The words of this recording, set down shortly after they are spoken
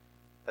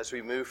As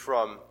we move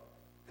from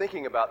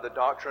thinking about the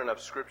doctrine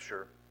of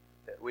Scripture,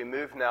 we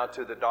move now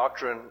to the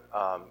doctrine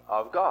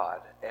of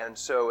God. And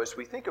so as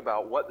we think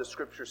about what the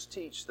Scriptures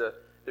teach, the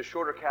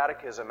Shorter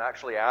Catechism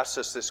actually asks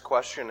us this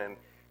question,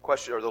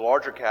 or the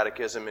Larger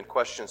Catechism in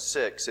question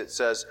 6. It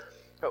says,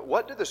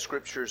 what do the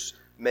Scriptures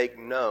make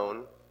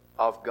known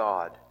of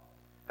God?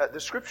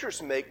 The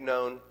Scriptures make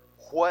known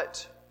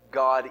what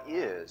God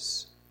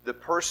is, the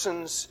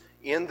persons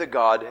in the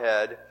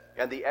Godhead,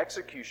 and the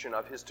execution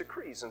of His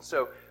decrees. And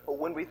so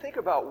when we think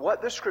about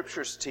what the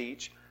Scriptures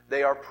teach,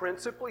 they are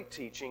principally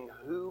teaching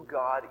who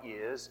God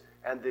is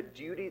and the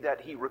duty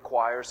that He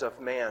requires of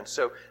man.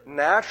 So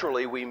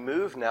naturally we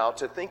move now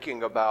to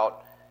thinking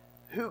about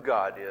who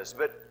God is.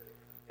 But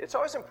it's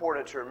always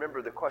important to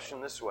remember the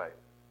question this way.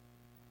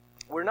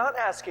 We're not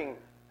asking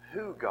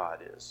who God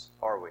is,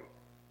 are we?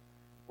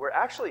 We're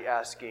actually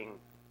asking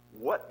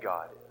what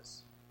God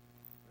is.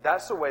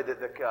 That's the way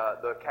that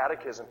the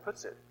Catechism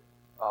puts it.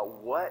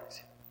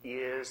 What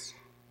is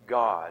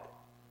God?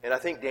 And I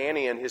think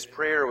Danny in his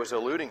prayer was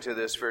alluding to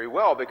this very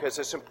well, because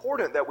it's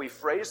important that we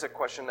phrase the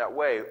question that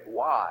way.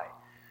 Why?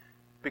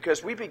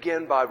 Because we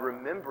begin by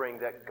remembering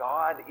that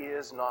God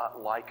is not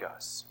like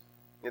us.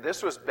 Now,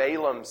 this was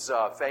Balaam's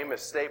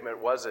famous statement,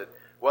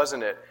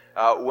 wasn't it?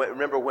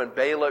 Remember when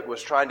Balak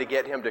was trying to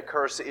get him to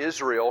curse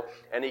Israel,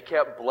 and he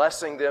kept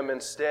blessing them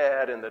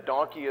instead, and the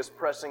donkey is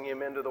pressing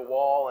him into the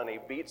wall, and he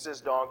beats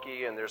his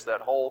donkey, and there's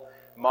that whole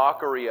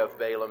mockery of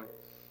Balaam.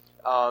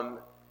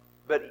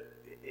 But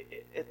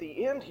at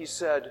the end he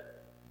said,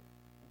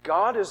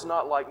 God is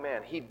not like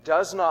man. He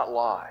does not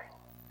lie.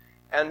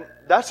 And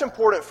that's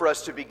important for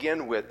us to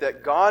begin with,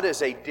 that God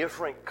is a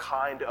different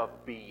kind of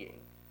being,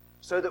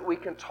 so that we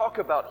can talk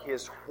about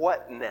His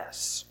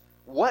whatness.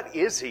 What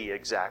is He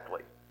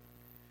exactly?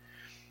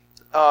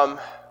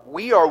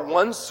 We are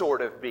one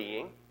sort of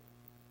being.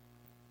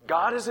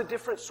 God is a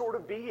different sort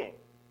of being.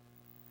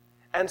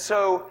 And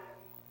so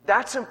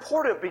that's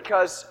important,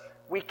 because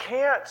we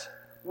can't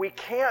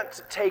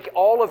take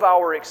all of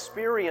our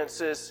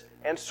experiences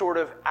and sort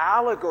of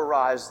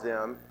allegorize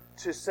them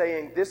to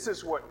saying, this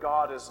is what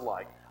God is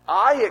like.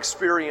 I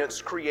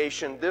experience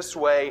creation this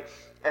way,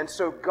 and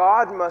so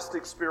God must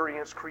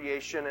experience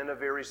creation in a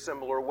very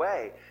similar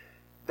way.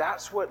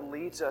 That's what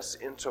leads us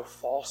into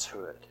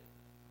falsehood.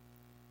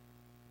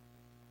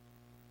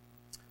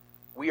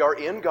 We are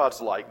in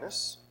God's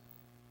likeness,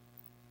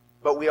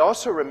 but we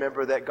also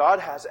remember that God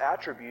has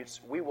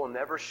attributes we will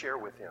never share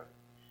with Him.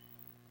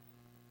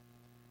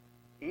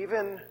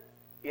 Even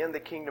in the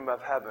kingdom of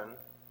heaven,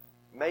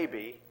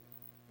 maybe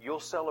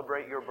you'll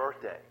celebrate your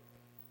birthday.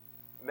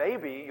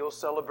 Maybe you'll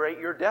celebrate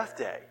your death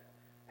day.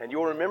 And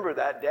you'll remember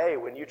that day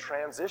when you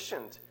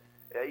transitioned,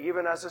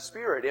 even as a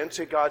spirit,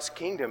 into God's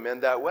kingdom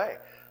in that way.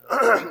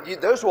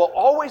 Those will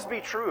always be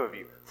true of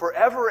you.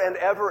 Forever and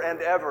ever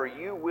and ever,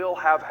 you will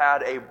have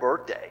had a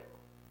birthday.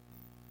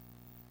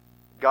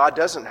 God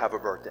doesn't have a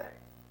birthday.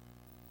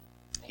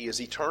 He is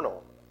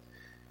eternal.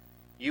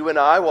 You and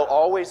I will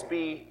always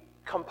be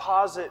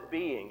composite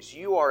beings.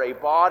 You are a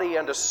body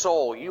and a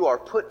soul. You are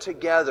put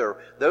together.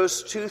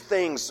 Those two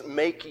things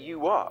make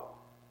you up.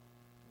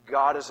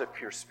 God is a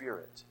pure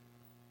spirit.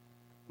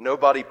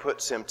 Nobody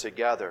puts Him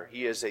together.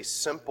 He is a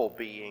simple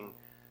being,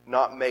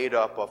 not made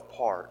up of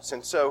parts.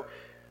 And so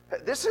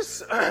this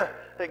is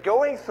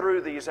going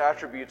through these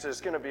attributes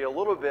is going to be a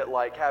little bit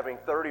like having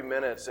 30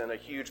 minutes in a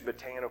huge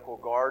botanical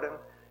garden.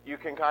 You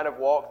can kind of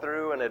walk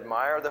through and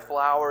admire the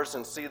flowers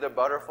and see the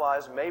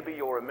butterflies. Maybe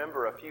you'll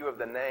remember a few of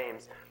the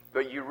names,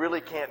 but you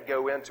really can't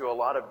go into a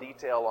lot of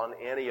detail on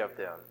any of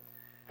them.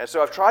 And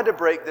so I've tried to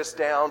break this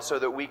down so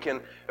that we can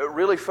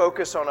really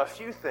focus on a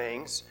few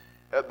things,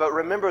 but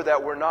remember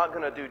that we're not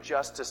going to do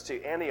justice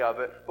to any of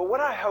it. But what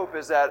I hope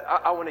is that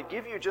I want to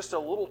give you just a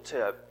little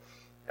tip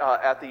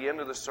at the end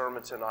of the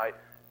sermon tonight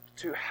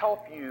to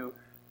help you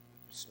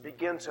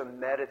begin to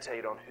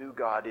meditate on who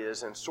God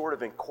is and sort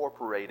of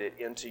incorporate it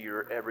into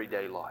your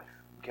everyday life.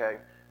 Okay?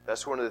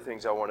 That's one of the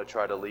things I want to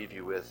try to leave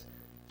you with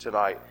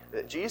tonight.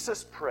 That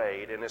Jesus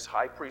prayed in His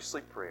high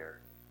priestly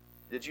prayer.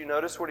 Did you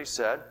notice what He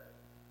said?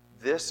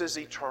 This is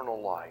eternal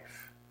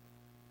life,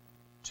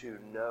 to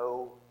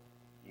know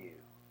you.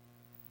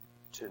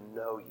 To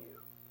know you.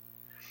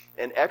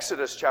 In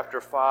Exodus chapter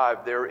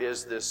 5, there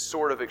is this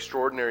sort of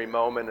extraordinary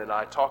moment, and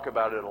I talk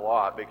about it a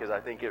lot because I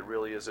think it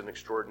really is an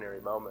extraordinary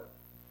moment.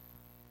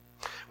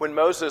 When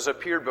Moses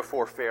appeared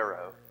before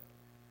Pharaoh,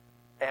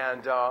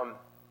 and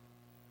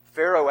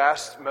Pharaoh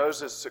asked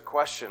Moses a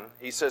question.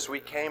 He says,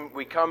 we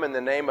come in the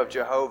name of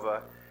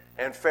Jehovah.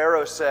 And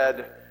Pharaoh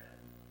said,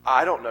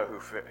 I don't know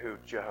who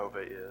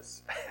Jehovah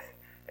is.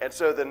 And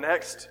so the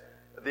next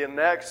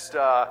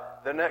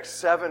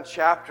 7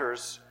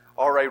 chapters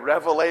are a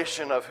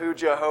revelation of who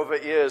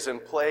Jehovah is in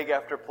plague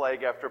after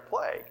plague after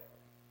plague.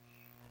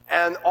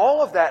 And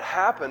all of that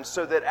happened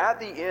so that at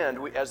the end,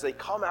 as they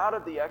come out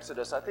of the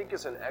Exodus, I think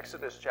it's in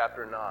Exodus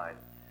chapter 9,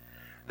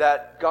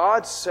 that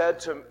God said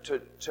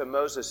to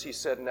Moses, He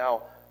said,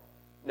 now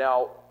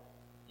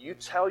you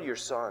tell your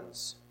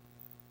sons.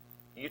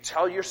 You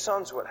tell your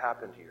sons what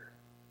happened here.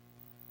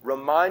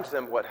 Remind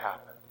them what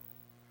happened.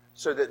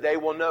 so that they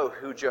will know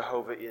who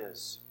Jehovah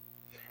is.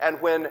 And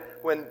when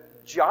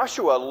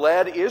Joshua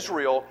led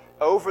Israel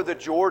over the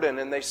Jordan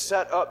and they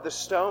set up the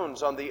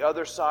stones on the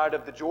other side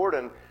of the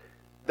Jordan,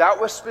 that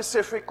was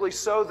specifically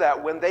so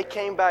that when they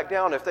came back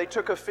down, if they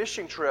took a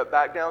fishing trip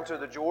back down to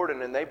the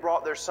Jordan and they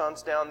brought their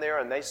sons down there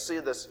and they see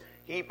this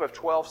heap of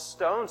 12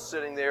 stones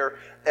sitting there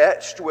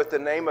etched with the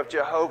name of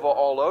Jehovah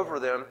all over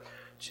them,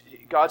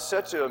 God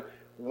said to him,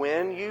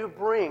 when you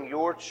bring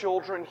your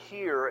children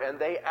here and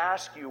they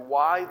ask you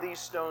why these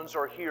stones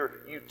are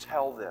here, you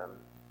tell them.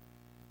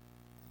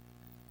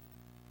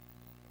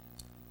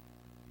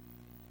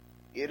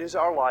 It is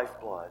our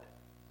lifeblood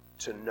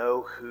to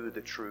know who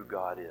the true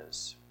God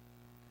is.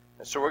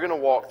 And so we're going to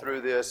walk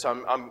through this.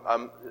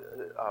 I'm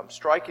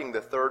striking the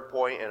third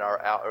point in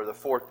or the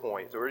fourth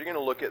point. So we're going to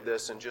look at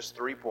this in just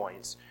 3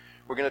 points.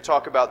 We're going to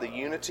talk about the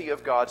unity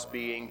of God's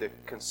being, the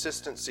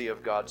consistency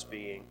of God's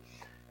being,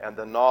 and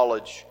the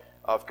knowledge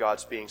of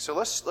God's being. So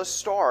let's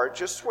start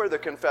just where the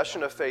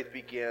confession of faith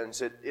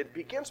begins. It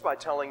begins by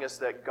telling us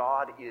that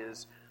God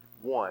is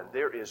one.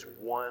 There is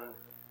one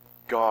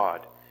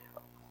God.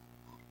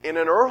 In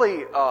an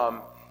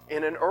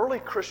early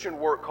Christian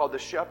work called The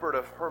Shepherd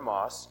of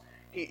Hermas,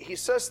 he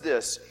says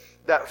this,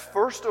 that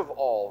first of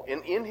all,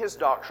 in his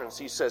doctrines,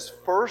 he says,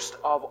 first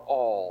of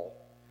all,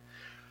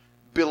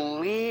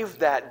 believe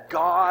that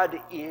God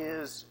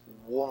is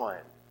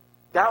one.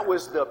 That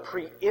was the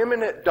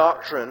preeminent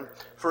doctrine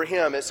for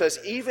him. It says,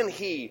 even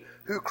He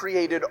who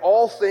created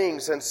all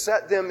things and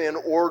set them in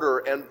order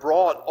and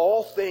brought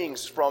all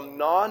things from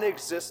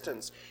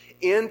non-existence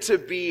into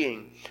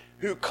being,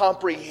 who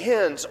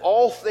comprehends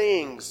all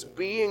things,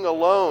 being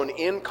alone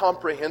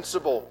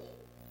incomprehensible.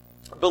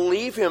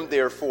 Believe Him,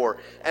 therefore,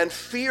 and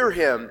fear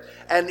Him,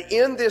 and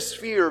in this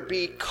fear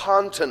be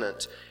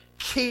continent.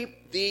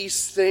 Keep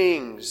these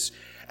things,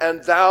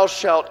 and thou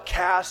shalt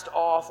cast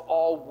off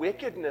all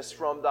wickedness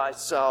from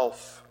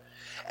thyself,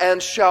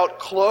 and shalt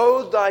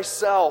clothe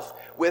thyself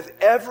with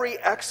every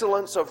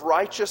excellence of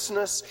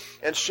righteousness,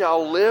 and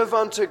shall live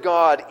unto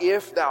God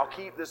if thou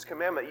keep this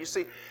commandment. You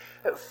see,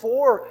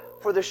 for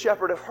the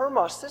shepherd of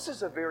Hermas, this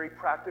is a very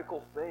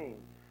practical thing.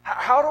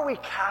 How do we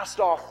cast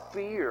off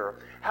fear?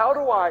 How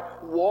do I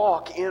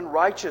walk in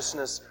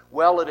righteousness?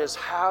 Well, it is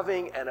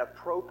having an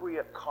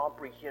appropriate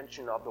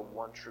comprehension of the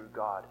one true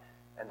God.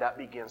 And that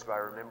begins by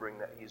remembering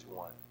that He's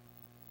one.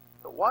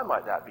 But why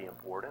might that be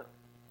important?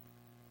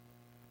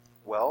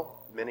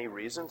 Well, many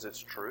reasons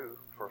it's true.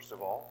 First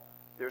of all,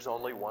 there's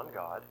only one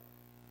God.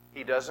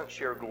 He doesn't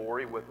share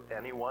glory with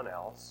anyone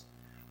else.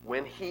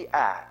 When He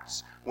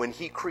acts, when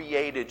He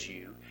created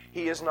you,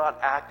 He is not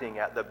acting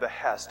at the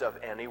behest of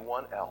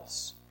anyone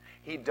else.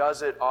 He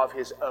does it of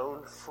His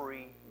own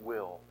free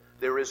will.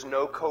 There is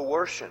no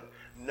coercion,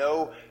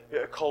 no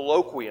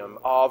colloquium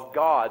of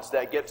gods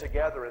that get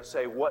together and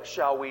say, what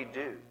shall we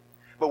do?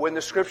 But when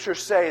the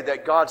Scriptures say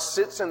that God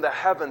sits in the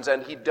heavens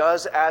and He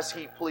does as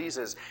He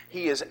pleases,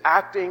 He is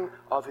acting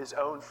of His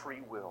own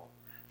free will.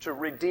 To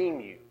redeem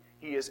you,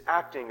 He is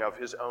acting of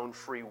His own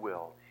free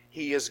will.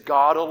 He is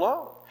God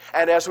alone.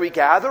 And as we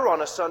gather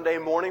on a Sunday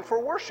morning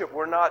for worship,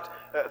 we're not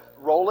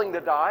rolling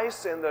the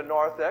dice in the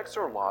narthex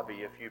or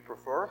lobby, if you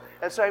prefer,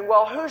 and saying,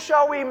 well, who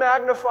shall we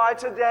magnify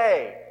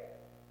today?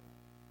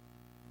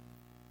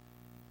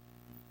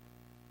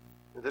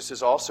 This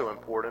is also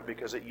important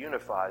because it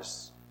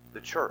unifies the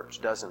church,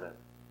 doesn't it?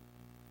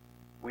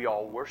 We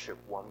all worship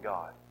one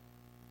God.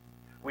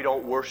 We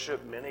don't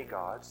worship many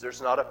gods.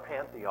 There's not a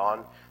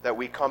pantheon that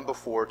we come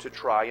before to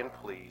try and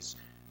please.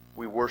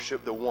 We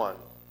worship the one.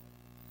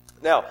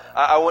 Now,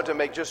 I want to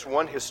make just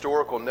one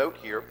historical note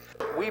here.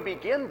 We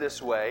begin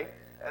this way.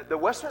 The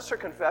Westminster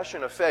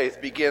Confession of Faith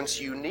begins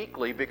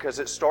uniquely because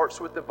it starts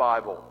with the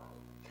Bible.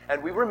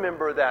 And we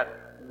remember that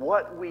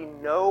what we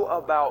know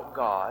about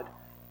God,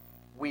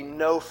 we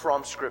know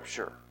from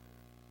Scripture.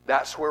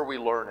 That's where we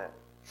learn it.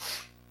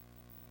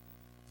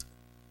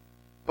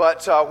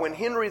 But when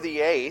Henry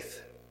VIII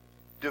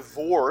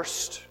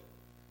divorced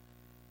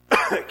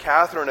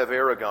Catherine of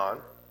Aragon,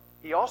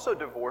 he also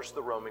divorced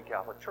the Roman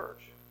Catholic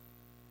Church.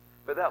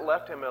 But that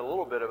left him in a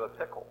little bit of a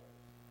pickle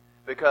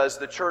because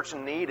the church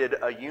needed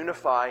a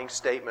unifying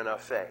statement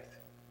of faith.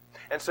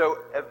 And so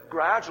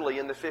gradually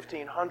in the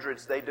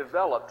 1500s, they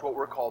developed what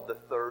were called the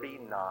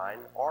 39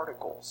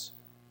 Articles.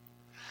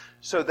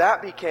 So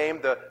that became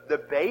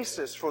the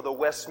basis for the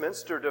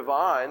Westminster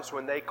Divines.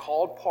 When they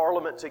called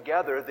Parliament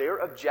together, their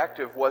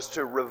objective was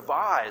to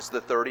revise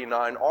the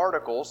 39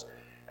 Articles,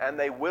 and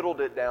they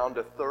whittled it down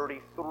to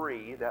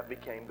 33. That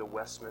became the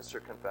Westminster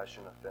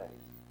Confession of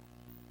Faith.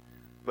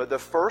 But the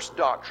first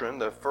doctrine,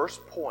 the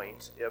first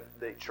point of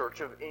the Church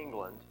of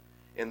England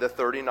in the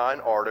 39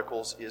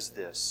 Articles is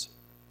this.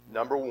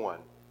 Number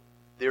one,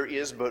 there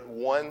is but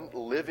one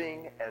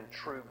living and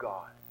true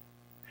God.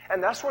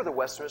 And that's where the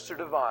Westminster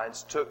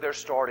Divines took their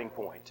starting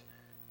point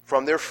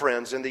from their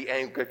friends in the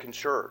Anglican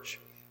Church.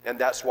 And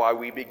that's why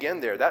we begin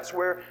there. That's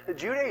where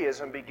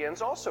Judaism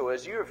begins also.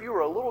 If you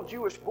were a little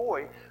Jewish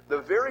boy,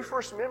 the very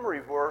first memory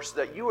verse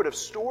that you would have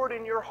stored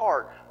in your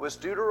heart was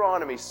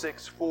Deuteronomy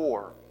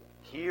 6:4.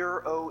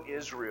 Hear, O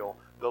Israel,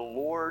 The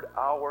Lord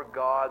our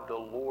God, the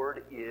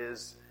Lord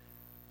is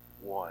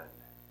one.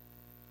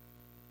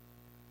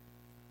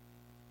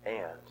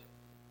 And,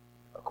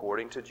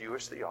 according to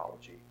Jewish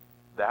theology,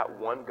 that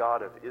one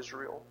God of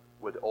Israel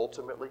would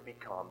ultimately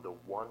become the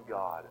one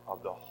God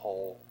of the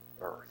whole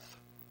earth.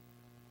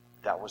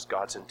 That was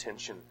God's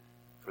intention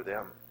for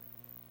them.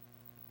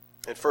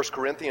 In 1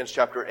 Corinthians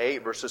chapter 8,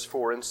 verses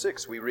 4 and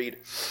 6, we read,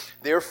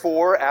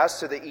 "Therefore, as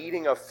to the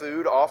eating of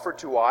food offered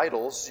to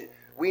idols,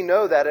 we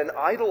know that an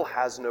idol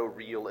has no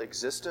real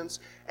existence,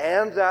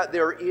 and that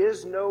there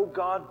is no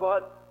God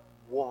but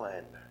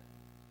one."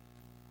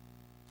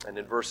 And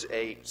in verse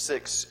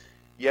 6,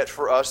 "Yet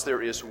for us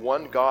there is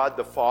one God,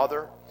 the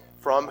Father,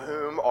 from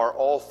whom are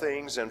all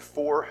things and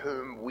for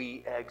whom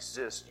we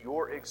exist."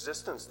 Your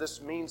existence, this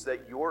means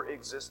that your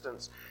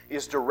existence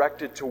is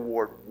directed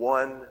toward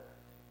one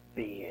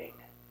being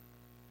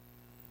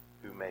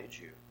who made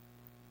you.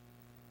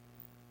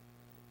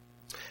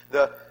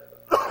 The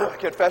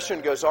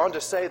confession goes on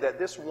to say that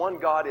this one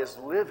God is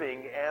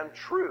living and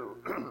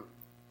true.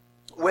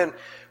 When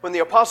the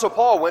Apostle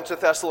Paul went to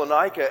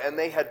Thessalonica and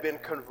they had been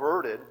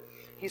converted,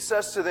 he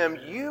says to them,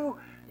 you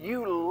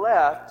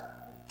left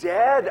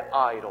dead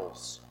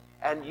idols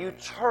and you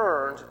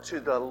turned to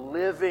the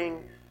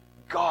living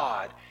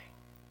God.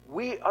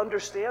 We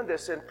understand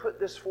this and put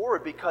this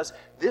forward because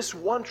this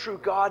one true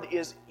God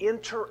is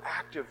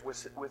interactive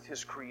with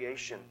His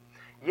creation.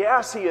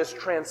 Yes, He is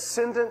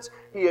transcendent.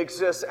 He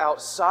exists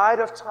outside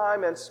of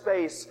time and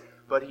space,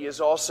 but He is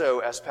also,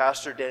 as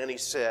Pastor Danny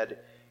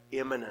said,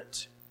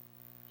 immanent.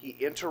 He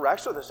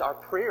interacts with us, our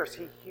prayers.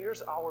 He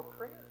hears our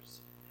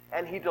prayers.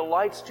 And He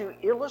delights to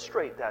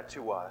illustrate that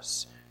to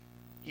us.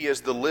 He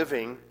is the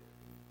living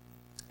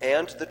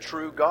and the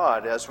true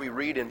God, as we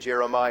read in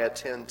Jeremiah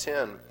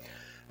 10:10.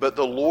 "But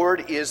the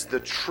Lord is the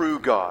true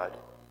God.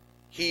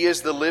 He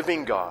is the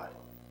living God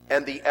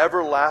and the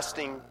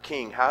everlasting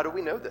King." How do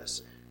we know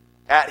this?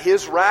 "At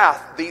His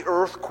wrath the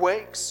earth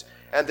quakes,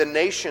 and the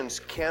nations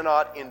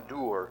cannot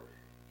endure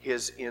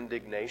His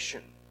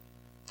indignation."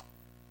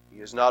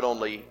 He is not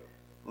only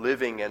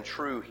living and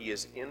true, He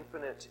is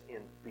infinite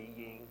in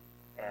being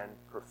and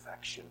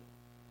perfection.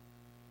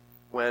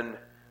 When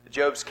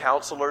Job's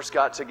counselors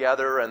got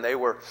together and they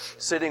were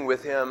sitting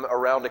with him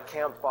around a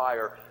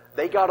campfire,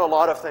 they got a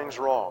lot of things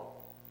wrong.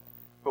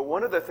 But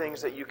one of the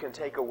things that you can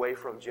take away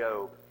from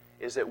Job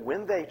is that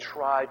when they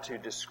try to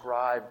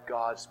describe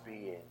God's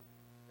being,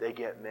 they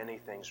get many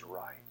things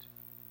right.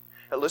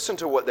 Now listen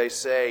to what they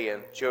say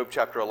in Job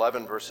chapter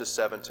 11, verses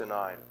 7 to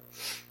 9.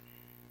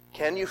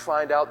 "Can you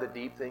find out the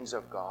deep things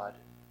of God?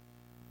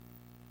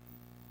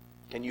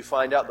 Can you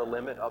find out the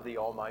limit of the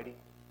Almighty?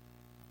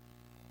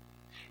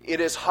 It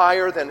is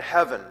higher than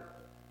heaven.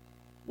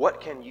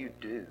 What can you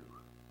do?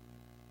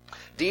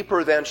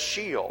 Deeper than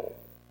Sheol.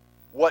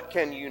 What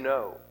can you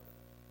know?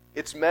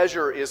 Its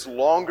measure is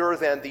longer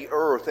than the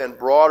earth and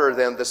broader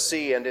than the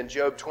sea." And in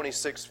Job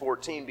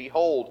 26:14,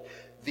 "Behold,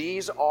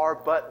 these are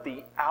but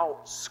the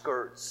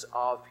outskirts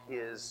of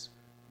His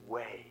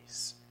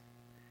ways."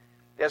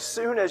 As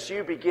soon as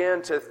you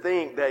begin to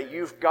think that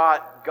you've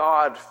got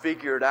God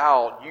figured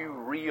out, you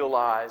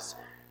realize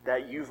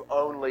that you've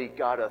only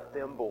got a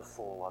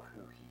thimbleful of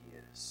who He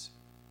is.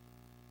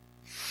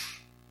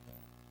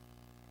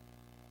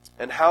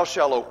 "And how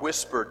shall a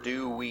whisper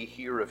do we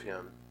hear of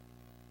Him?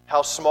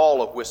 How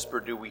small a whisper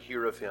do we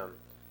hear of Him?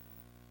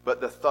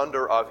 But the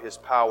thunder of His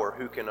power,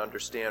 who can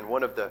understand?"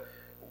 One of the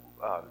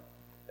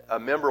a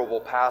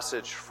memorable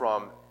passage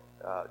from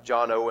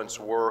John Owen's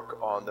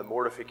work on the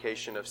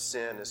mortification of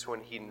sin is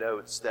when he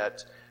notes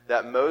that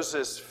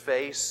Moses'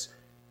 face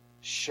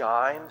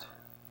shined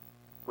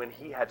when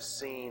he had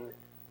seen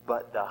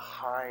but the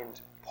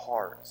hind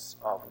parts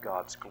of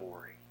God's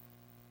glory.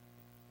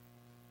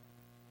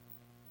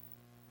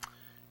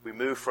 We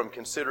move from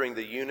considering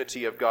the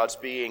unity of God's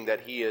being,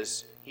 that He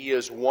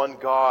is one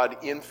God,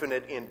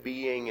 infinite in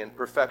being and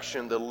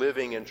perfection, the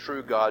living and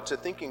true God, to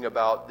thinking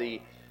about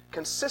the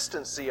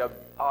consistency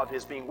of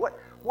His being.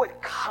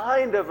 What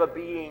kind of a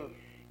being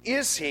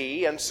is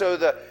He? And so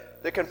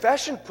the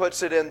confession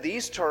puts it in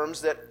these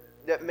terms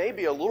that may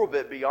be a little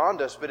bit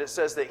beyond us, but it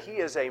says that He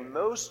is a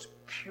most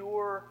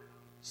pure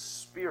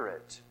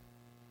spirit.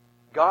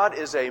 God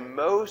is a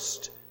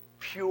most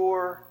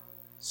pure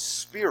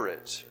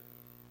spirit.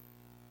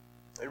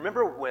 I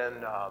remember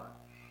when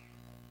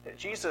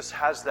Jesus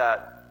has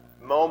that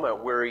moment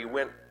where He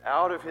went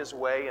out of His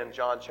way in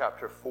John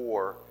chapter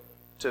 4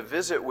 to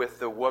visit with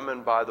the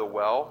woman by the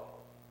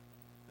well,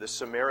 the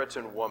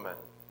Samaritan woman.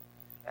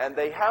 And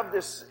they have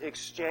this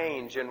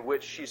exchange in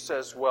which she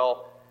says,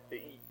 "Well,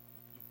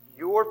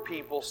 your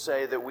people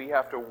say that we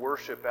have to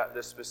worship at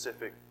this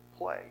specific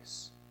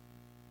place."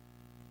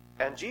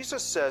 And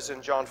Jesus says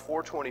in John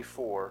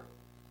 4:24,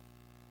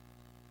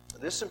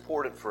 this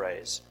important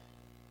phrase,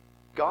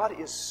 "God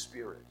is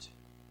spirit.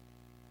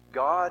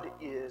 God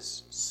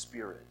is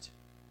spirit.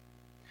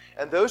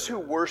 And those who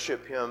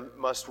worship Him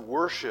must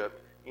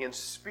worship in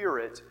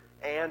spirit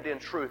and in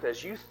truth."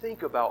 As you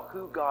think about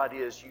who God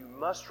is, you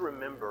must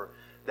remember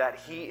that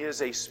He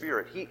is a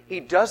spirit. He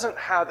doesn't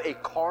have a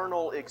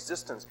carnal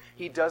existence.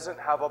 He doesn't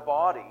have a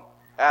body.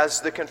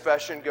 As the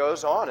confession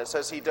goes on, it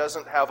says He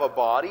doesn't have a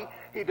body.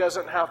 He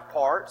doesn't have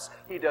parts.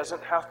 He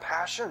doesn't have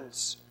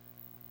passions.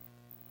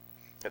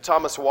 And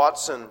Thomas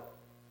Watson,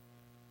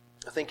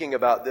 thinking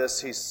about this,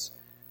 he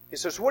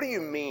says, what do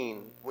you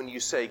mean when you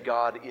say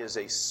God is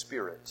a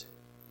spirit?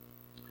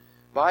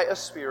 By a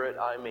spirit,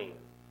 I mean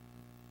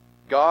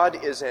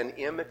God is an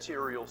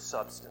immaterial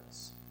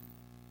substance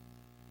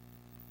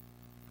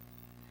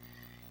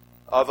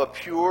of a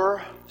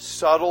pure,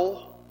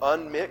 subtle,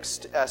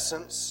 unmixed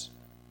essence,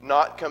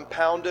 not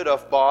compounded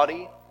of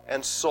body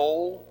and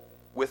soul,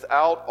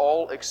 without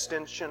all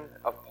extension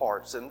of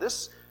parts. And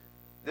this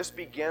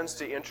begins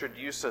to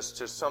introduce us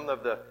to some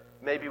of the,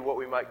 maybe what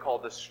we might call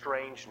the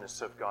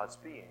strangeness of God's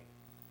being.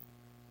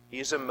 He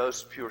is a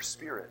most pure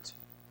spirit.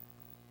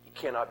 He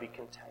cannot be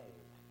contained.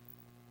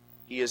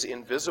 He is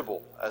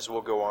invisible, as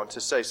we'll go on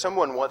to say.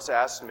 Someone once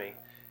asked me,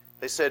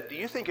 they said, do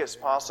you think it's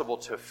possible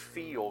to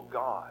feel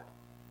God?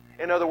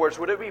 In other words,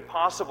 would it be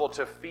possible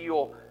to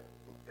feel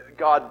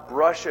God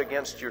brush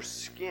against your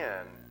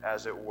skin,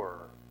 as it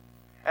were?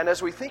 And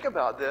as we think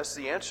about this,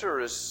 the answer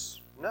is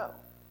no.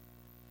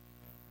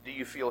 Do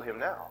you feel Him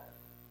now?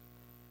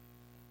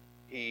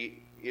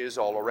 He is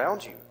all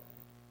around you.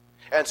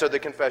 And so the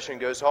confession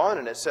goes on,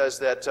 and it says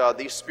that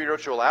these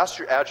spiritual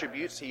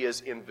attributes, He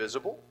is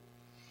invisible.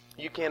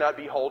 You cannot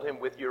behold Him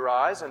with your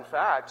eyes. In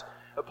fact,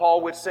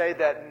 Paul would say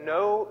that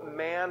no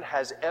man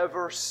has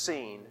ever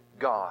seen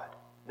God.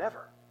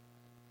 Never.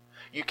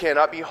 You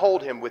cannot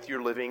behold Him with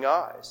your living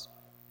eyes.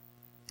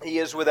 He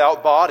is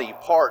without body,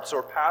 parts,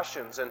 or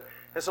passions. And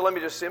so let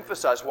me just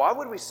emphasize, why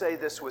would we say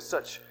this with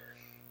such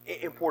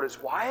importance?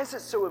 Why is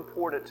it so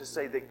important to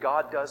say that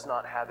God does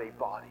not have a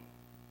body?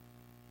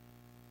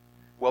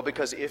 Well,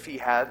 because if He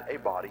had a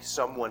body,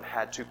 someone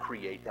had to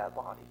create that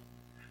body.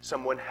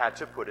 Someone had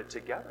to put it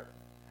together.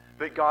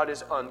 But God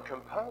is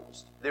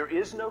uncomposed. There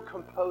is no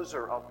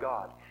composer of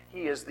God.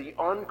 He is the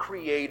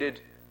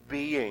uncreated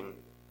being.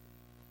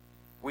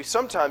 We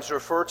sometimes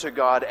refer to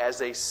God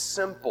as a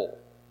simple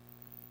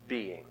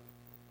being.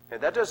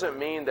 And that doesn't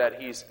mean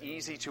that He's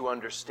easy to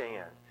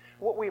understand.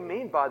 What we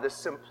mean by the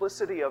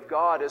simplicity of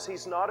God is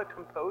He's not a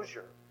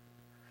composer.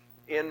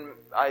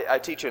 I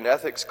teach an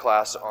ethics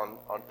class on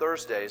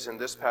Thursdays, and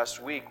this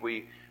past week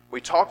we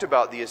talked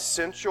about the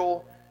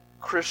essential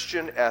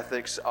Christian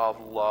ethics of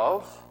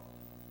love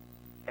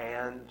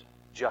and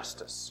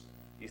justice.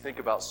 You think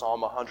about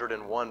Psalm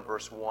 101,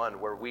 verse 1,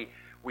 where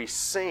we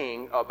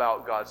sing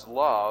about God's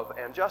love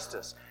and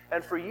justice.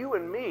 And for you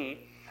and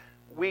me,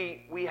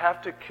 we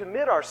have to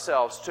commit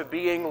ourselves to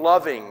being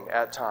loving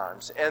at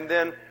times. And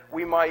then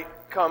we might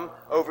come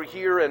over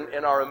here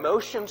and our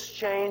emotions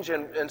change,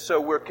 and so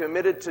we're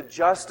committed to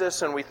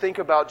justice and we think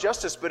about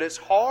justice. But it's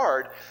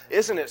hard,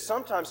 isn't it,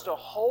 sometimes to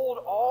hold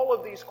all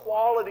of these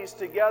qualities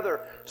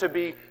together, to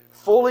be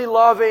fully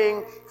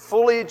loving,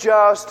 fully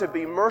just, to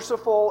be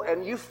merciful.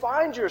 And you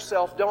find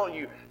yourself, don't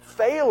you,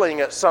 failing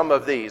at some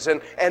of these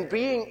and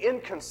being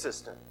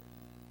inconsistent.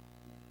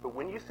 But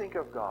when you think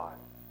of God,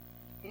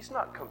 He's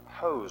not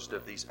composed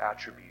of these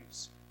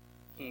attributes.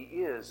 He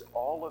is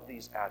all of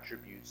these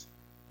attributes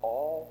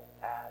all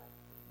at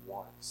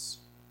once.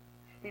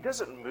 He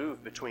doesn't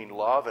move between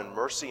love and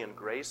mercy and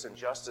grace and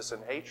justice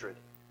and hatred.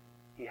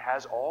 He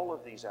has all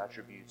of these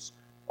attributes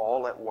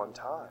all at one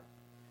time.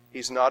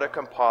 He's not a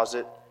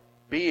composite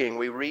being.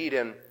 We read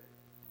in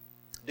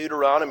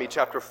Deuteronomy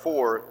chapter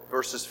 4,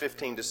 verses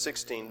 15 to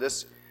 16.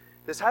 This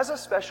has a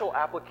special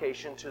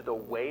application to the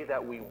way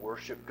that we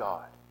worship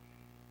God.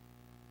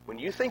 When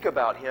you think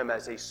about Him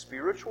as a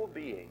spiritual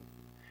being,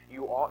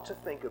 you ought to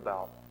think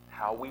about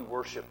how we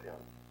worship Him.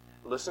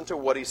 Listen to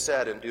what He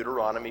said in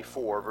Deuteronomy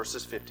 4,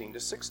 verses 15 to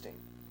 16.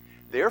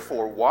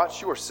 Therefore,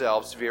 watch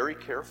yourselves very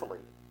carefully,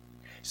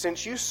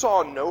 since you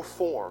saw no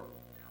form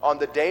on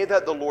the day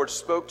that the Lord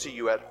spoke to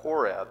you at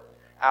Horeb,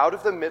 out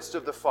of the midst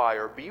of the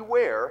fire.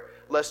 Beware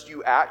lest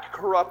you act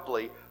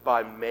corruptly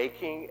by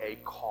making a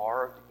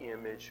carved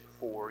image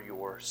for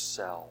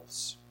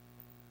yourselves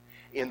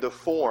in the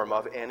form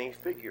of any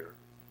figure,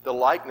 the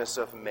likeness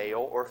of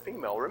male or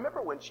female.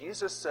 Remember when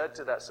Jesus said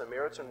to that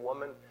Samaritan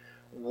woman,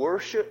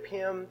 worship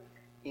Him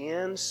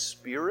in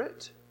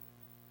spirit?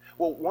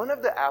 Well, one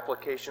of the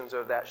applications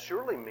of that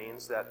surely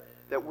means that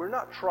we're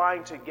not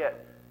trying to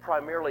get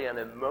primarily an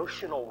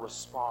emotional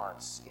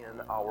response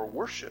in our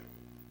worship.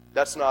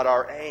 That's not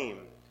our aim.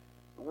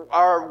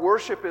 Our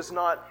worship is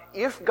not,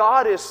 if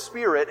God is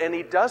spirit and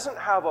He doesn't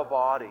have a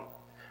body,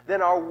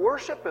 then our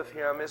worship of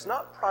Him is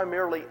not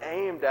primarily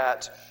aimed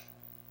at,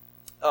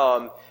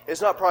 to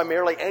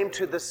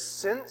the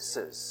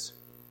senses,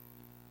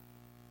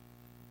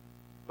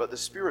 but the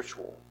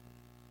spiritual.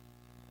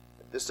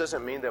 This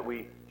doesn't mean that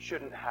we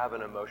shouldn't have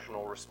an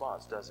emotional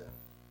response, does it?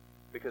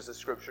 Because the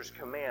Scriptures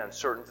command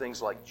certain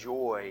things like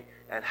joy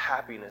and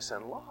happiness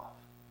and love.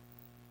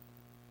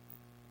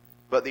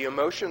 But the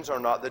emotions are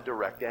not the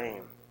direct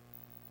aim,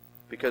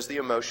 because the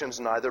emotions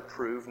neither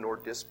prove nor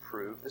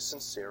disprove the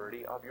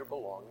sincerity of your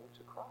belonging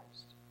to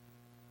Christ.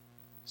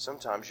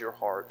 Sometimes your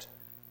heart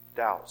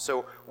doubt.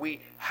 So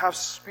we have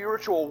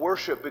spiritual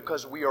worship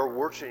because we are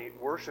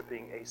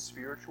worshiping a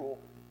spiritual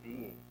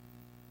being,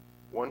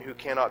 one who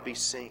cannot be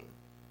seen.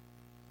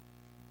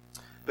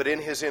 But in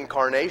his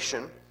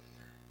incarnation,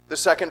 the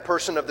second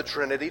person of the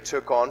Trinity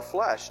took on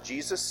flesh.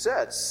 Jesus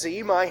said,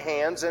 "See my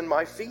hands and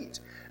my feet,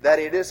 that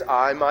it is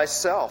I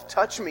myself.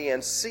 Touch me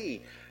and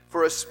see,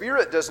 for a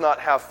spirit does not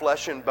have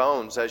flesh and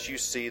bones, as you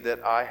see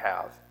that I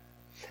have."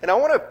 And I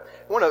want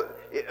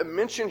to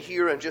mention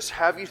here and just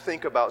have you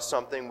think about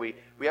something. We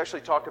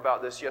actually talked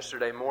about this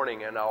yesterday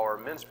morning in our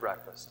men's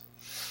breakfast.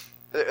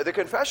 The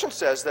confession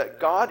says that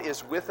God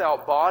is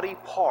without body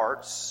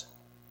parts,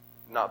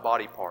 not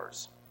body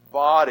parts,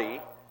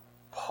 body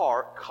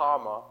part,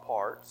 comma,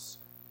 parts,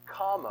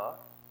 comma,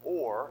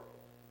 or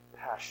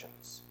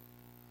passions.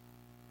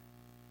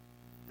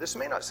 This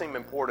may not seem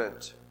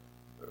important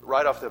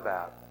right off the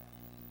bat,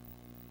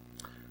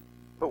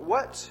 but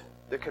what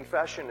the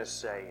confession is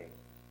saying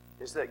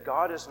is that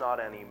God is not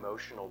an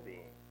emotional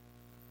being.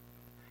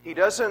 He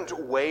doesn't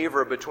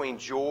waver between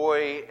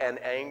joy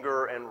and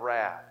anger and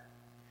wrath.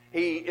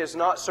 He is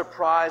not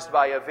surprised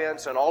by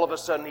events and all of a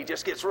sudden he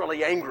just gets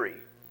really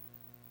angry.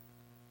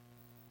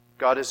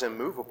 God is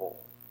immovable.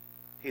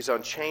 He's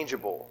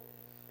unchangeable.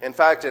 In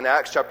fact, in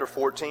Acts chapter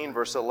 14,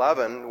 verse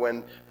 11,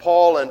 when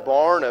Paul and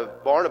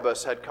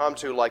Barnabas had come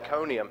to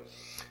Lycaonium,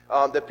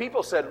 the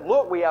people said,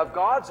 "Look, we have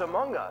gods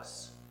among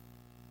us."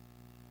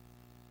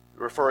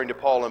 Referring to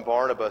Paul and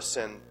Barnabas,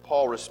 and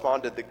Paul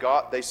responded,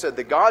 they said,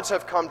 "The gods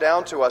have come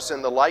down to us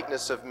in the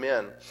likeness of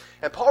men."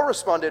 And Paul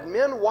responded,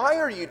 "Men, why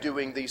are you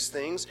doing these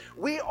things?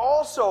 We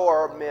also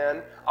are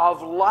men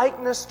of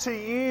likeness to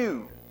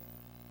you,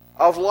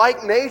 of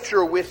like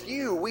nature with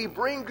you. We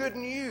bring good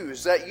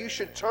news that you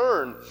should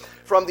turn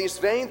from these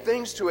vain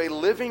things to a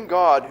living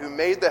God who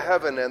made the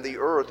heaven and the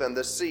earth and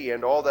the sea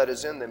and all that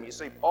is in them." You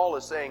see, Paul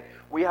is saying,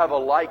 we have a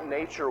like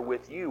nature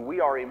with you.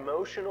 We are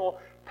emotional,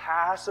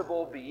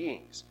 passible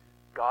beings.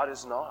 God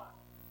is not.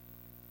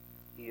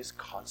 He is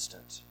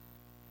constant.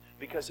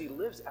 Because He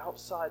lives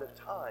outside of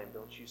time,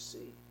 don't you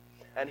see?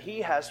 And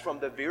He has from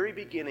the very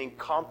beginning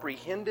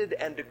comprehended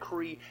and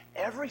decreed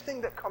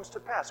everything that comes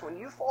to pass. When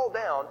you fall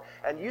down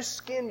and you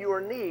skin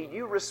your knee,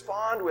 you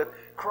respond with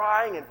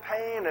crying and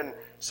pain and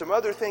some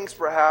other things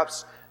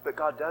perhaps, but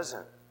God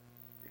doesn't,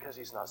 because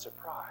He's not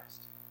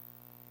surprised.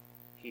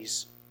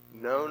 He's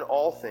known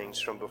all things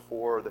from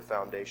before the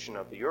foundation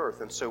of the earth.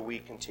 And so we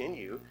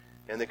continue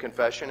in the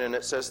confession, and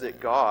it says that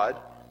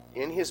God,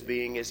 in His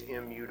being, is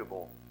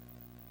immutable.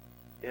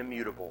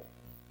 Immutable.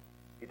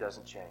 He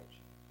doesn't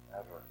change.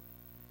 Ever.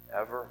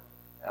 Ever.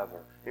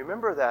 Ever.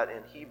 Remember that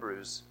in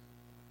Hebrews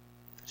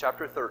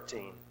chapter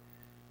 13,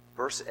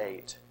 verse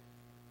 8,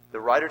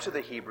 the writer to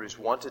the Hebrews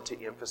wanted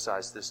to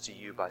emphasize this to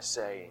you by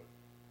saying,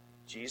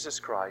 Jesus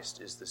Christ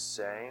is the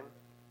same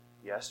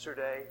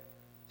yesterday,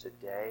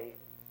 today,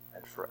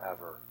 and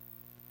forever.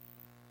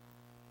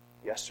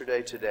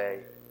 Yesterday,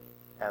 today,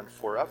 and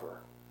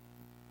forever.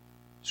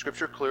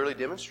 Scripture clearly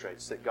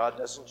demonstrates that God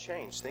doesn't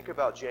change. Think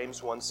about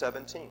James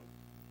 1:17.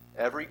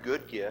 Every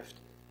good gift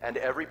and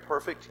every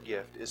perfect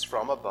gift is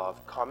from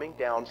above, coming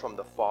down from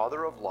the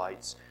Father of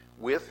lights,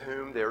 with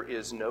whom there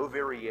is no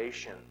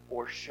variation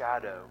or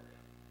shadow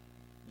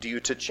due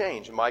to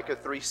change. Micah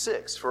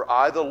 3:6. For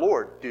I, the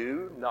Lord,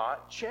 do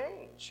not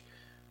change.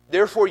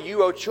 Therefore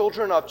you, O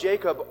children of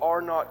Jacob,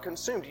 are not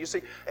consumed. You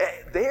see,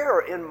 there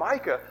in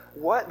Micah,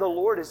 what the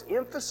Lord is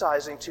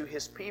emphasizing to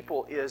His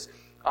people is,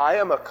 I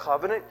am a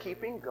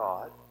covenant-keeping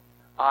God.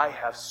 I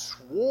have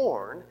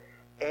sworn,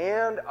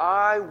 and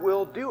I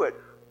will do it.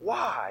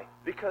 Why?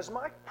 Because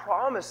my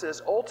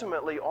promises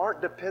ultimately aren't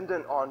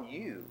dependent on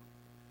you.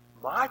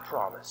 My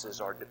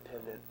promises are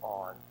dependent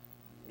on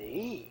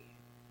me.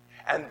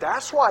 And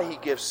that's why He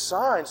gives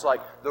signs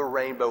like the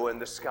rainbow in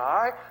the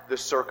sky, the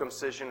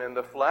circumcision in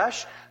the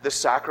flesh, the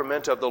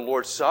sacrament of the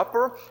Lord's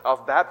Supper,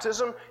 of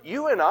baptism.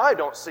 You and I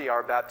don't see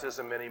our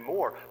baptism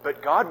anymore,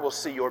 but God will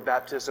see your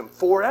baptism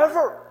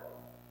forever.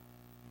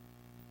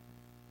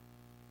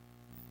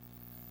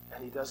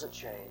 And He doesn't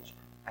change,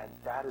 and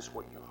that is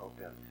what you hope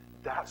in.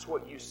 That's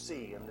what you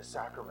see in the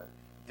sacrament.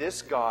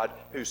 This God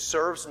who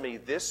serves me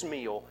this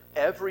meal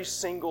every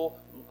single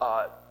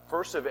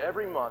first of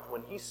every month,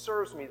 when He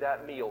serves me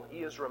that meal,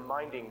 He is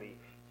reminding me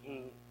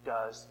He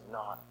does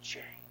not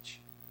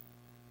change.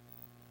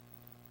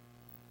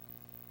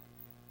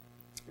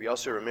 We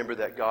also remember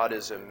that God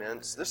is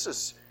immense. This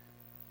is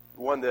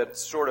one that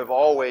sort of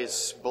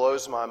always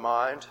blows my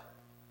mind.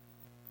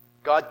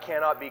 God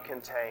cannot be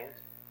contained.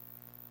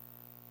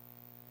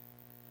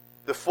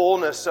 The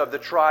fullness of the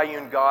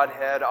triune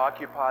Godhead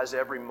occupies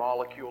every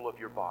molecule of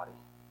your body.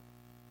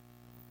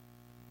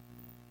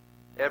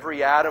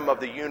 Every atom of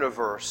the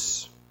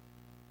universe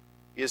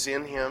is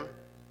in Him.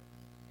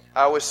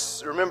 I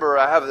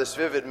have this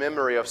vivid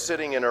memory of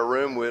sitting in a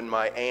room when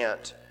my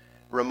aunt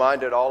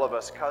reminded all of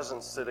us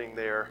cousins sitting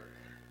there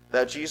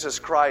that Jesus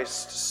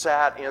Christ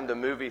sat in the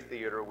movie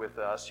theater with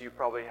us. You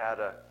probably had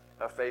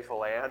a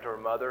faithful aunt or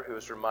mother who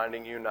was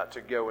reminding you not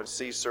to go and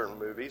see certain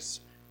movies.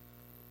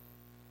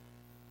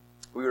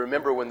 We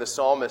remember when the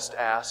psalmist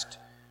asked,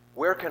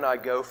 Where can I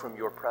go from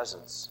your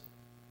presence?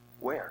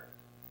 Where?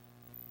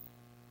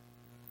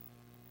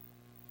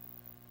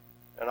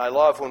 And I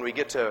love when we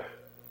get to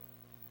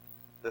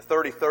the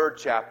 33rd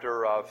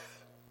chapter of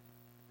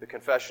the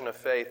Confession of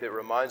Faith, it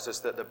reminds us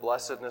that the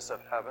blessedness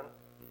of heaven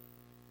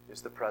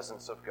is the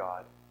presence of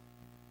God.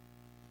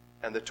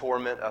 And the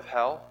torment of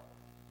hell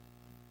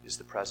is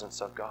the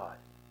presence of God.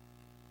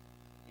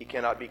 He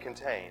cannot be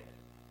contained.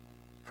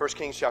 1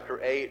 Kings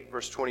chapter 8,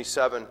 verse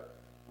 27,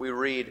 we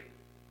read,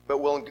 "But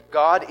will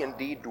God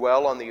indeed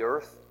dwell on the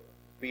earth?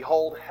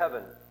 Behold,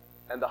 heaven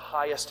and the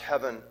highest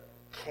heaven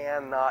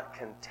cannot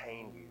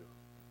contain you.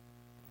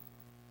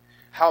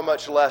 How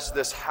much less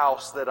this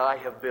house that I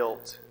have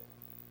built."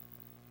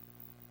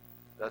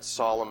 That's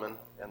Solomon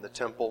and the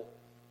temple.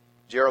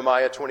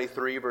 Jeremiah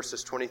 23,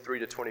 verses 23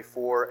 to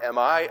 24. "Am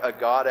I a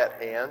God at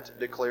hand,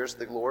 declares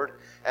the Lord,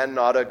 and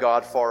not a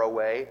God far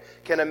away?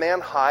 Can a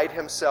man hide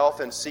himself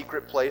in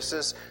secret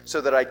places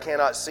so that I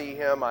cannot see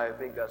him?" I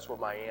think that's what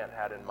my aunt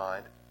had in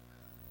mind.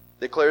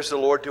 Declares the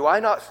Lord, Do I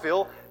not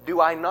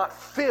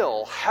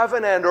fill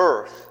heaven and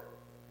earth?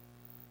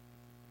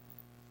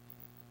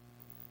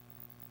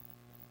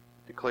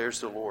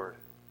 Declares the Lord.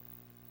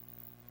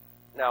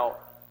 Now,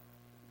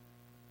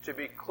 to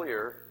be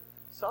clear,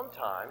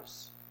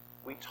 sometimes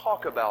we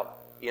talk about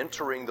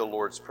entering the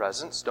Lord's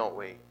presence, don't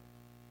we?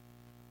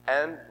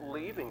 And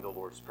leaving the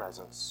Lord's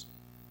presence.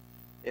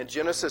 In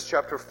Genesis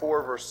chapter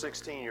 4, verse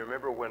 16, you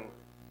remember when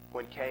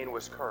Cain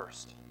was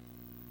cursed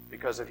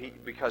because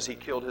he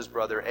killed his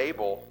brother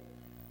Abel.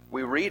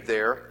 We read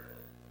there,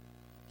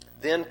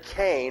 "Then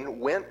Cain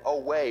went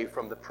away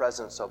from the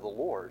presence of the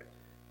Lord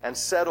and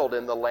settled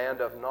in the land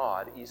of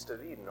Nod, east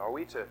of Eden." Are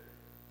we to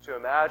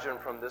imagine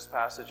from this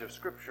passage of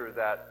Scripture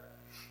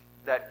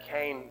that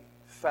Cain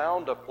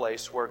found a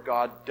place where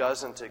God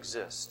doesn't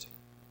exist?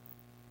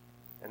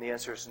 And the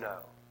answer is no.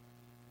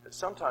 That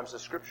sometimes the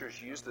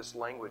Scriptures use this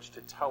language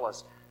to tell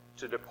us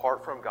to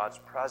depart from God's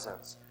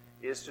presence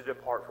is to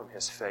depart from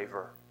His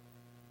favor.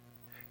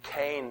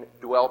 Cain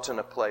dwelt in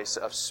a place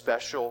of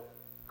special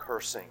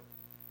cursing.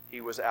 He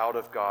was out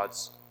of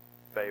God's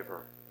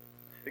favor.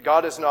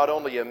 God is not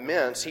only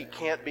immense, He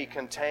can't be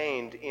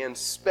contained in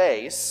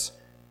space.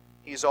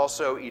 He's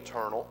also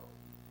eternal.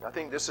 I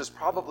think this is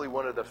probably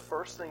one of the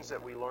first things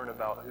that we learn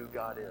about who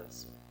God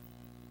is.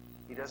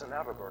 He doesn't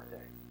have a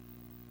birthday.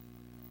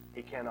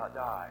 He cannot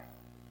die.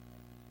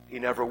 He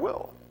never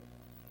will.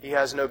 He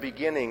has no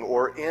beginning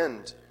or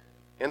end.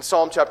 In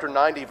Psalm chapter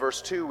 90,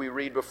 verse 2, we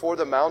read, "Before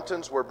the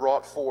mountains were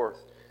brought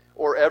forth,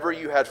 or ever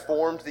you had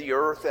formed the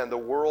earth and the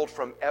world,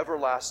 from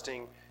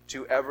everlasting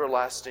to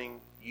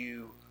everlasting,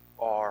 you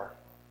are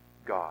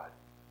God."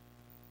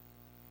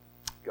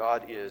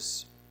 God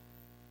is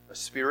a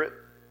spirit.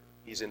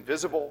 He's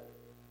invisible.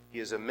 He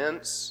is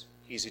immense.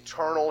 He's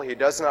eternal. He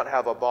does not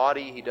have a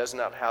body. He does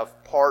not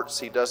have parts.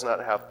 He does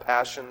not have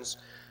passions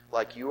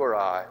like you or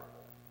I.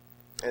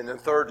 And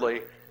then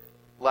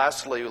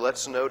lastly,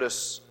 let's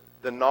notice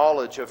the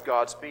knowledge of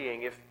God's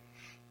being.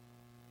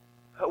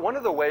 One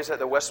of the ways that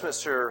the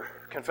Westminster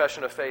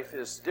Confession of Faith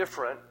is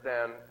different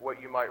than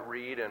what you might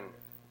read in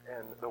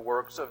the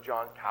works of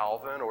John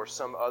Calvin or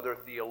some other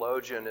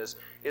theologian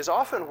is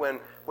often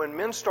when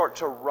men start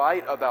to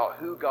write about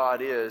who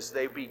God is,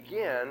 they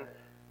begin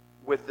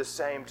with the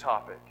same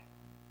topic.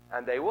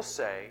 And they will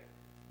say,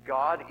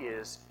 God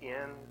is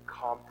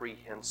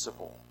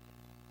incomprehensible.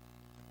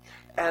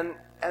 And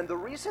the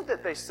reason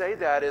that they say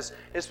that is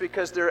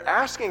because they're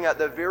asking at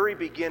the very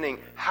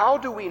beginning, how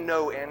do we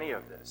know any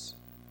of this?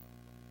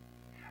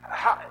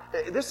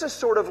 This is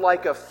sort of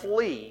like a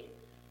flea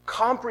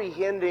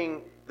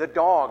comprehending the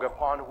dog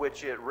upon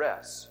which it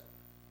rests.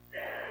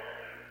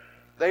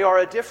 They are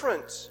a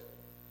different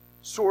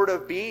sort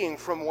of being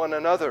from one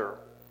another.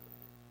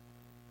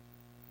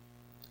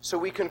 So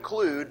we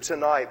conclude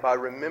tonight by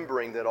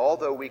remembering that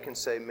although we can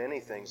say many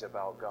things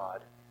about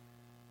God,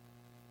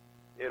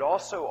 it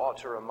also ought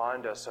to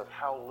remind us of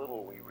how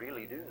little we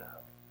really do know.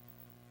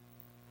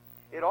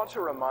 It ought to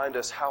remind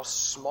us how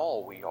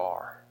small we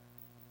are,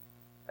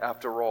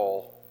 after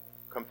all,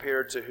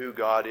 compared to who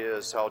God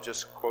is. I'll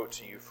just quote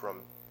to you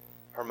from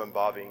Herman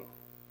Bavinck.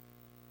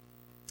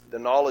 "The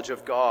knowledge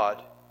of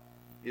God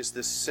is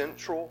the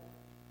central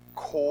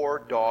core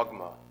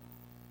dogma,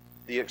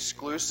 the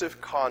exclusive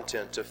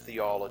content of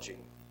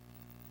theology.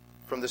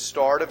 From the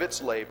start of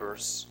its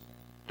labors,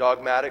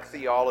 dogmatic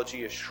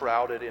theology is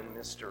shrouded in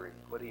mystery."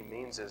 What he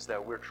means is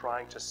that we're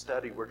trying to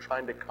study, we're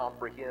trying to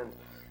comprehend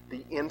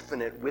the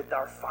infinite with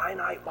our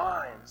finite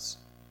minds.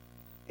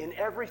 In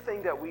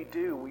everything that we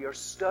do, we are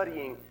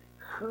studying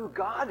who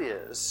God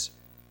is.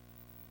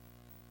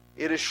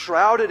 It is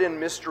shrouded in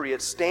mystery.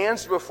 It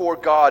stands before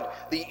God,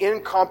 the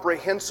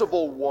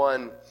incomprehensible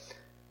one.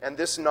 And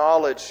this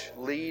knowledge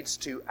leads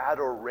to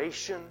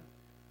adoration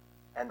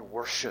and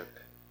worship.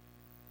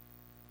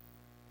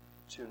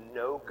 To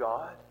know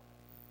God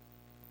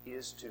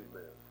is to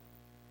live.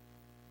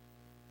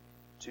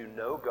 To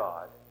know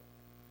God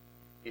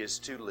is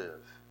to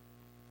live.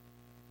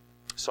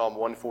 Psalm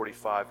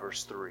 145,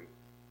 verse 3.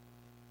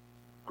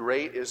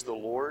 "Great is the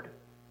Lord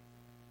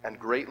and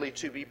greatly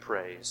to be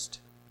praised,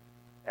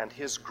 and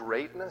His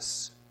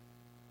greatness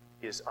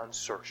is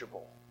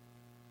unsearchable.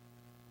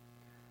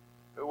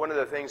 One of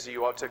the things that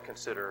you ought to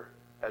consider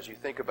as you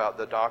think about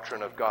the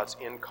doctrine of God's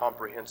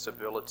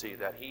incomprehensibility,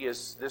 that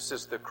this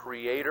is the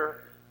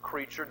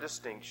creator-creature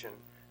distinction,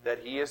 that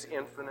He is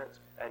infinite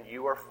and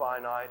you are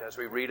finite, as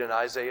we read in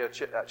Isaiah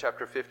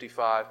chapter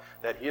 55,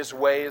 that His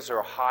ways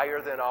are higher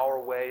than our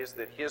ways,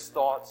 that His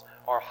thoughts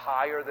are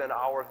higher than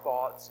our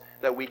thoughts,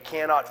 that we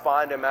cannot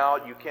find Him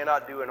out. You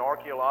cannot do an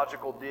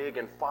archaeological dig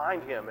and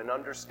find Him and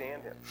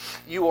understand Him.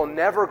 You will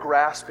never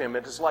grasp Him.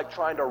 It is like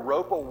trying to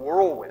rope a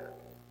whirlwind.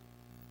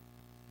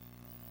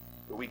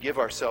 But we give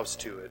ourselves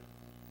to it.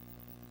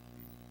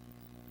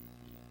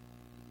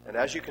 And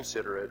as you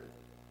consider it,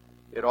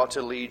 it ought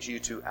to lead you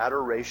to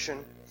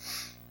adoration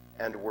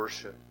and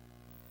worship.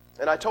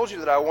 And I told you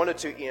that I wanted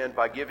to end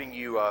by giving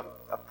you a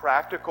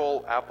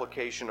practical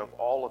application of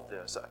all of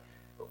this.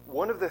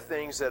 One of the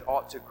things that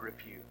ought to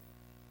grip you,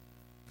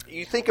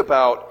 you think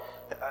about,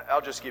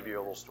 I'll just give you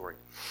a little story.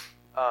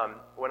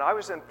 When I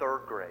was in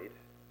third grade,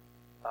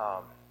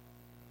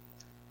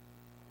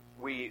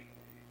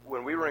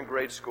 when we were in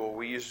grade school,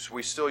 we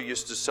still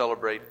used to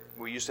celebrate.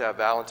 We used to have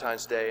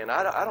Valentine's Day, and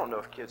I don't know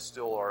if kids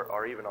still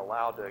are even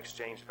allowed to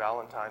exchange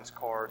Valentine's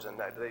cards. And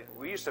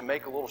we used to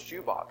make a little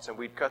shoebox, and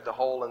we'd cut the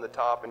hole in the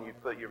top, and you'd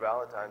put your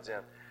Valentine's in.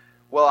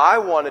 Well, I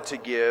wanted to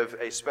give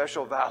a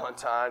special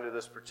Valentine to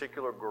this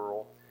particular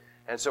girl,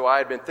 and so I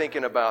had been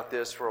thinking about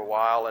this for a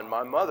while, and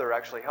my mother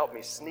actually helped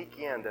me sneak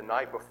in the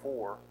night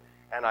before,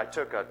 and I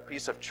took a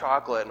piece of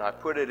chocolate and I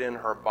put it in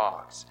her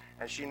box.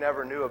 And she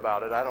never knew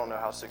about it. I don't know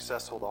how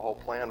successful the whole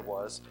plan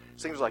was.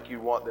 Seems like you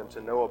want them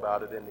to know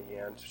about it in the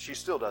end. She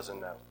still doesn't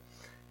know.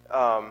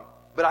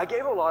 But I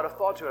gave a lot of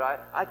thought to it.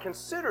 I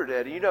considered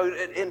it. You know,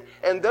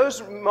 and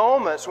those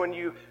moments when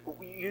you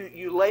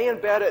lay in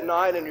bed at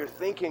night and you're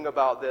thinking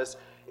about this,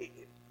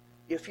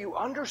 if you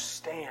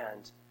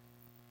understand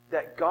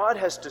that God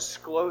has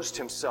disclosed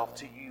Himself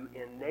to you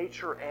in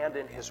nature and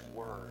in His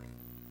Word,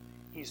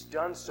 He's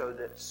done so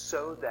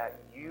that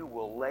you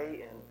will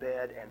lay in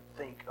bed and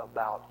think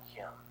about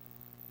Him.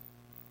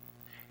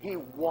 He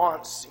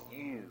wants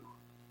you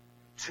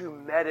to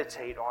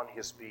meditate on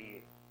His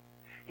being.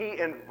 He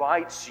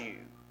invites you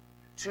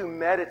to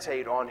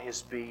meditate on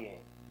His being,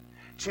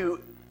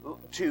 to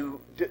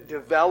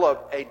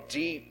develop a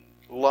deep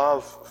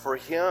love for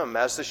Him.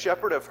 As the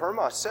shepherd of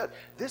Hermas said,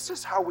 this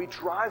is how we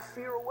drive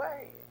fear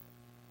away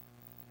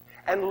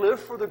and live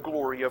for the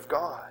glory of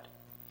God.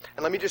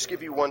 And let me just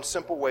give you one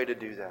simple way to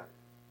do that.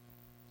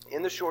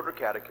 In the Shorter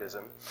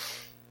Catechism,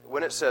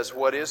 when it says,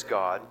 "What is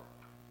God?"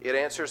 it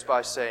answers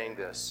by saying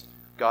this: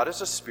 God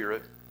is a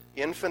spirit,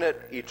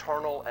 infinite,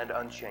 eternal, and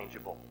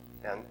unchangeable.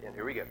 And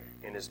here we go.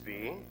 In His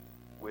being,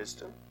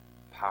 wisdom,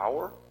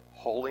 power,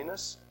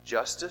 holiness,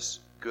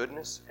 justice,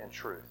 goodness, and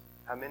truth.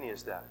 How many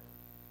is that?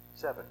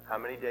 7. How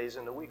many days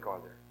in the week are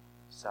there?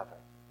 7.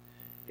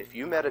 If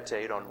you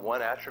meditate on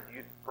one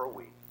attribute per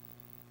week,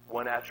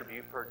 one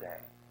attribute per day,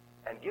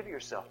 and give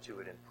yourself to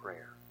it in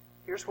prayer,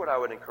 here's what I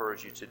would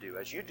encourage you to do.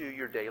 As you do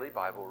your daily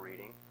Bible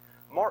reading,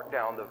 mark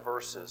down the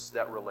verses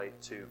that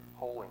relate to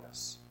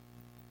holiness,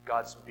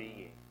 God's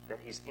being, that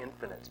He's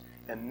infinite,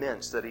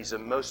 immense, that He's a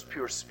most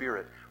pure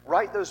spirit.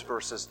 Write those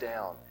verses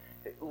down.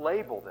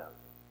 Label them,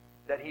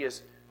 that He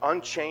is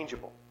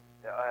unchangeable,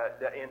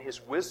 that in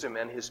His wisdom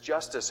and His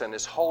justice and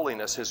His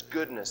holiness, His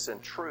goodness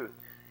and truth.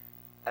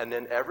 And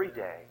then every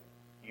day,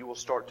 you will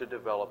start to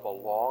develop a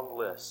long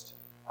list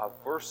of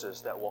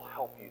verses that will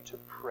help you to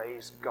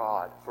praise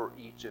God for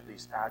each of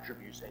these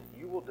attributes, and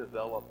you will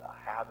develop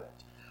a habit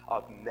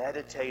of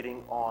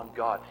meditating on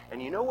God.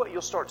 And you know what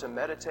you'll start to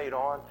meditate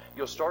on?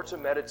 You'll start to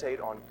meditate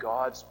on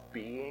God's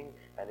being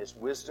and His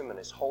wisdom and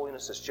His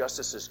holiness, His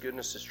justice, His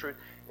goodness, His truth,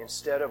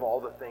 instead of all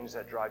the things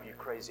that drive you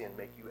crazy and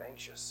make you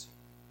anxious.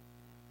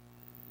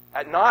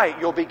 At night,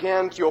 you'll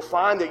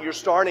find that you're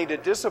starting to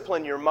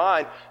discipline your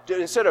mind.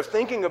 Instead of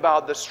thinking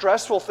about the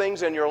stressful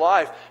things in your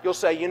life, you'll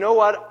say, you know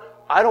what?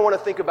 I don't want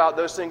to think about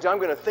those things. I'm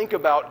going to think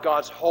about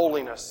God's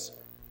holiness.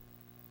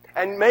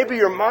 And maybe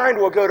your mind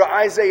will go to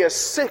Isaiah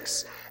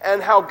 6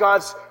 and how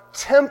God's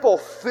temple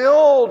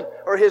filled,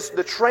 or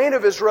the train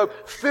of His robe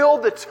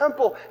filled the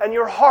temple, and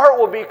your heart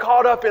will be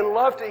caught up in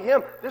love to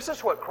Him. This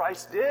is what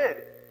Christ did.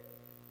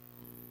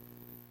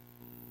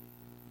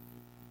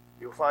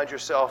 You'll find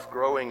yourself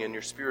growing in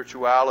your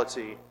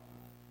spirituality.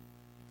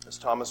 As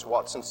Thomas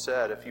Watson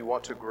said, if you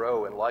want to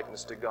grow in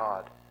likeness to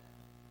God,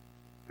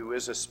 who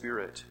is a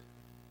spirit,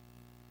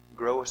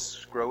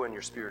 grow in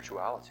your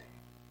spirituality.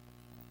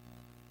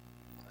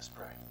 Let's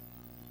pray.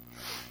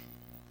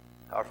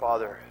 Our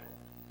Father,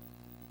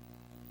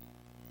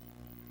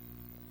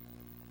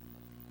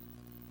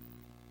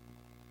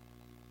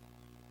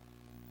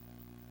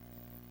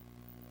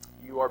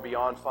 You are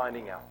beyond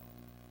finding out.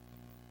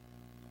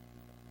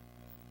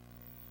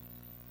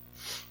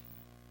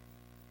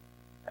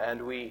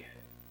 And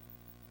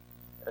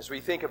as we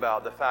think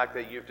about the fact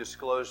that You've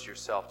disclosed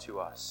Yourself to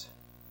us,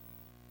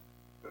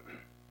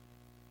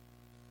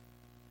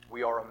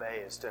 we are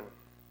amazed. And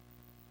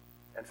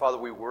Father,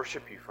 we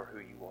worship You for who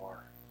You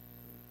are.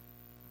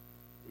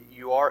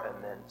 You are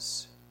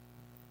immense.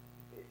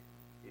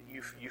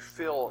 You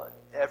fill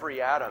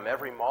every atom,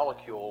 every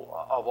molecule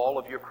of all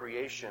of your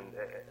creation,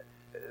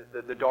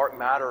 the dark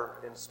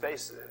matter in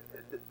space.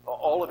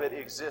 All of it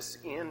exists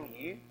in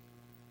you.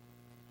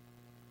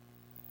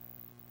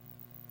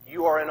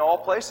 You are in all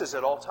places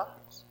at all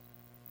times.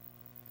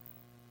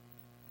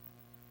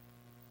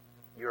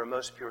 You're a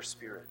most pure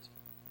spirit.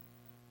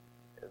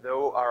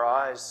 Though our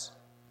eyes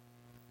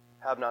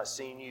have not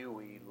seen you,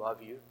 we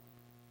love you.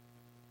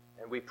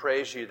 And we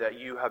praise you that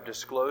you have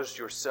disclosed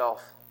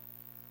yourself,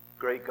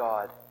 great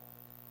God,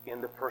 in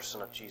the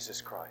person of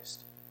Jesus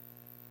Christ.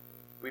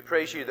 We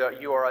praise you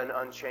that you are an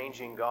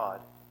unchanging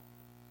God.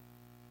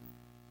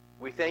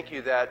 We thank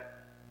you that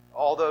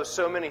although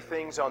so many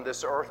things on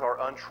this earth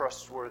are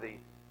untrustworthy,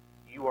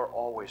 you are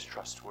always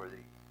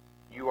trustworthy.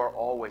 You are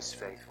always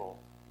faithful.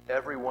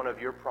 Every one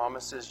of your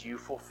promises you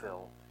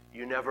fulfill.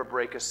 You never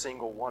break a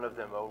single one of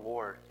them, O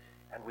Lord.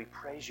 And we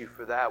praise you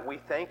for that. We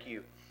thank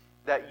you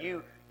that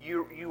you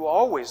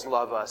always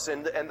love us.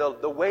 And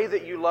the way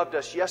that you loved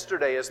us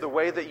yesterday is the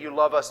way that you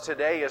love us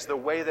today, is the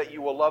way that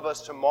you will love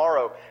us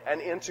tomorrow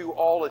and into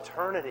all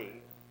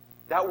eternity.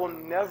 That will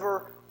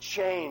never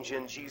change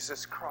in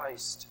Jesus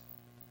Christ.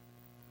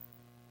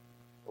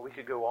 But we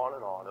could go on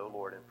and on, O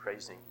Lord, in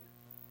praising you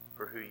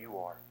for who you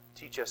are.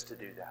 Teach us to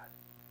do that.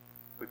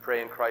 We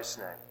pray in Christ's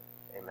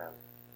name. Amen.